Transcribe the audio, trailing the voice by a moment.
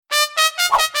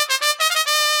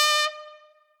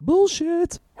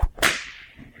Bullshit.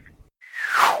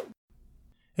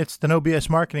 It's the No BS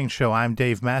Marketing Show. I'm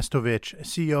Dave Mastovich,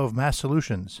 CEO of Mass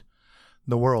Solutions,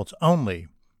 the world's only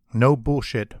no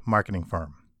bullshit marketing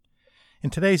firm.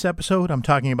 In today's episode, I'm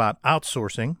talking about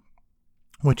outsourcing,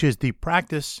 which is the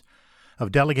practice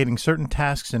of delegating certain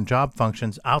tasks and job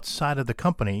functions outside of the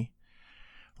company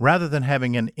rather than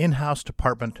having an in-house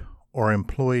department or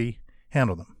employee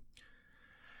handle them.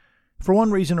 For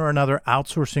one reason or another,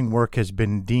 outsourcing work has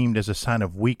been deemed as a sign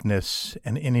of weakness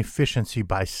and inefficiency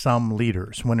by some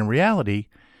leaders, when in reality,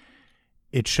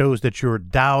 it shows that you're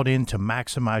dialed in to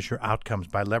maximize your outcomes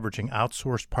by leveraging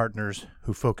outsourced partners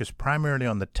who focus primarily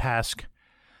on the task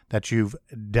that you've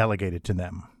delegated to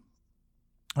them.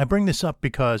 I bring this up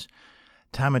because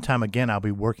time and time again, I'll be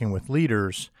working with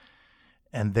leaders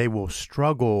and they will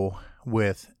struggle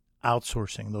with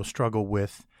outsourcing. They'll struggle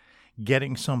with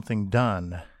getting something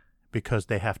done because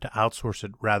they have to outsource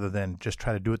it rather than just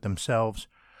try to do it themselves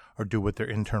or do it with their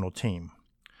internal team.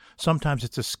 Sometimes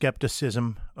it's a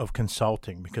skepticism of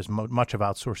consulting because much of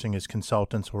outsourcing is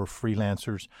consultants or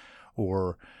freelancers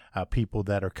or people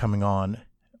that are coming on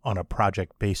a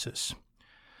project basis.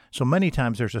 So many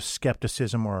times there's a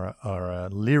skepticism or a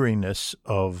leeriness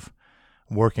of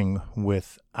working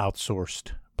with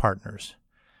outsourced partners.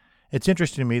 It's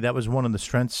interesting to me, that was one of the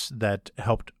strengths that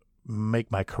helped make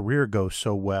my career go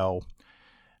so well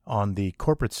on the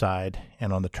corporate side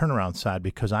and on the turnaround side,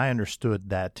 because I understood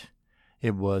that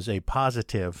it was a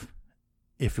positive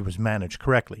if it was managed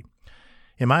correctly.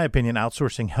 In my opinion,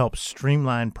 outsourcing helps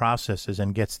streamline processes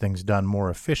and gets things done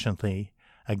more efficiently,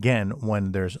 again,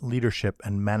 when there's leadership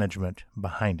and management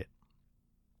behind it.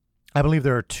 I believe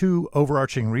there are two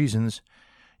overarching reasons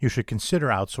you should consider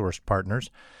outsourced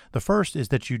partners. The first is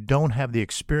that you don't have the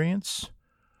experience,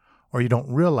 or you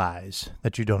don't realize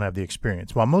that you don't have the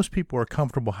experience. While most people are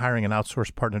comfortable hiring an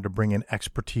outsourced partner to bring in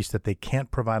expertise that they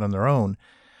can't provide on their own,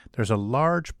 there's a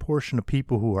large portion of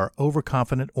people who are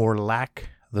overconfident or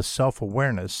lack the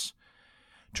self-awareness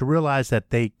to realize that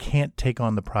they can't take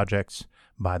on the projects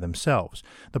by themselves.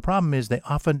 The problem is they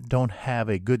often don't have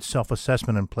a good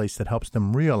self-assessment in place that helps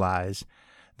them realize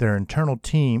their internal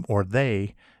team or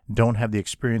they don't have the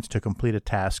experience to complete a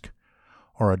task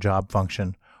or a job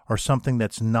function or something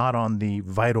that's not on the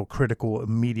vital, critical,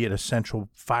 immediate, essential,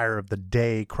 fire of the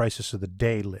day, crisis of the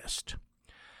day list.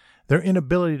 Their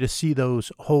inability to see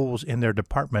those holes in their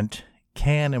department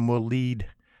can and will lead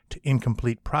to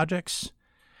incomplete projects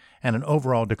and an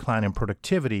overall decline in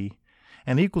productivity.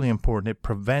 And equally important, it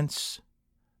prevents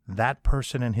that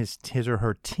person and his or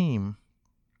her team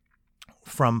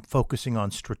from focusing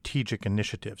on strategic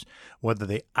initiatives, whether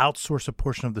they outsource a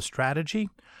portion of the strategy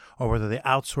or whether they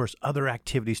outsource other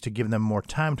activities to give them more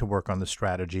time to work on the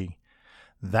strategy.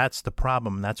 That's the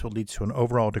problem. That's what leads to an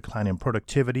overall decline in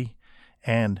productivity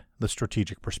and the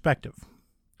strategic perspective.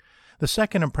 The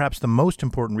second and perhaps the most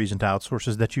important reason to outsource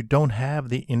is that you don't have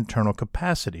the internal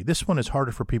capacity. This one is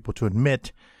harder for people to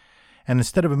admit, and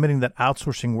instead of admitting that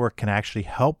outsourcing work can actually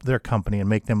help their company and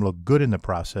make them look good in the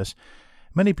process,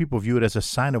 many people view it as a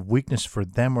sign of weakness for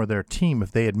them or their team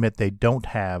if they admit they don't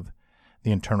have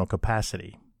the internal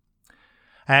capacity.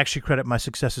 I actually credit my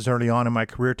successes early on in my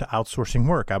career to outsourcing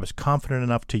work. I was confident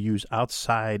enough to use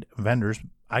outside vendors.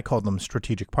 I called them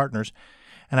strategic partners,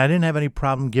 and I didn't have any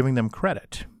problem giving them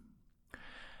credit.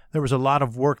 There was a lot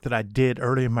of work that I did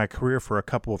early in my career for a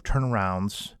couple of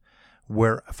turnarounds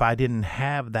where if I didn't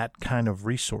have that kind of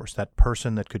resource, that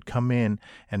person that could come in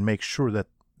and make sure that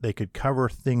they could cover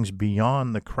things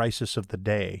beyond the crisis of the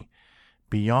day,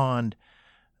 beyond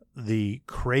the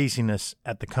craziness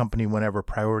at the company whenever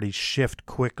priorities shift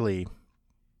quickly,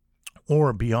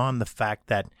 or beyond the fact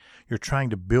that you're trying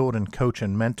to build and coach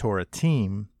and mentor a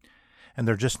team and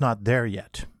they're just not there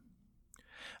yet.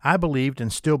 I believed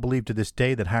and still believe to this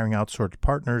day that hiring outsourced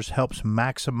partners helps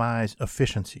maximize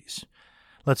efficiencies.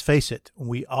 Let's face it,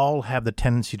 we all have the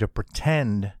tendency to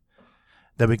pretend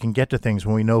that we can get to things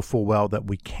when we know full well that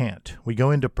we can't. We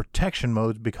go into protection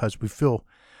mode because we feel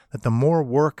that the more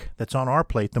work that's on our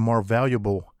plate, the more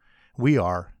valuable we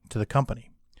are to the company.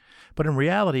 But in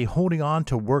reality, holding on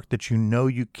to work that you know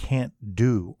you can't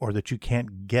do or that you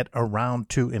can't get around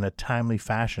to in a timely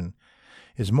fashion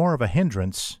is more of a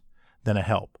hindrance than a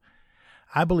help.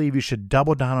 I believe you should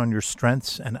double down on your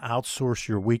strengths and outsource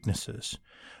your weaknesses.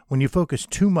 When you focus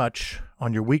too much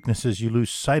on your weaknesses, you lose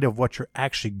sight of what you're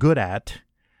actually good at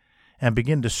and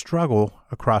begin to struggle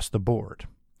across the board.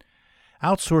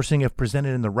 Outsourcing, if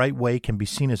presented in the right way, can be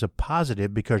seen as a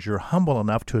positive because you're humble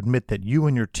enough to admit that you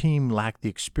and your team lack the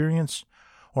experience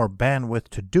or bandwidth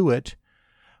to do it,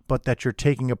 but that you're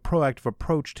taking a proactive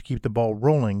approach to keep the ball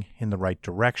rolling in the right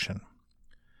direction.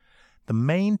 The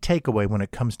main takeaway when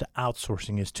it comes to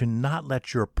outsourcing is to not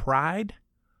let your pride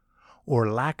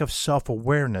or lack of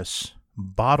self-awareness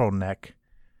bottleneck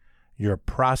your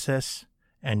process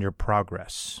and your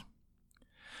progress.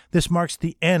 This marks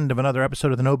the end of another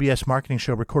episode of the OBS Marketing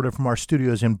Show, recorded from our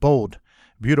studios in bold,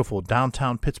 beautiful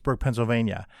downtown Pittsburgh,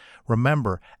 Pennsylvania.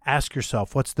 Remember, ask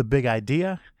yourself, what's the big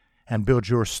idea? And build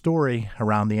your story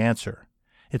around the answer.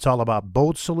 It's all about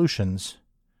bold solutions,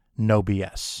 no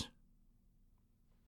BS.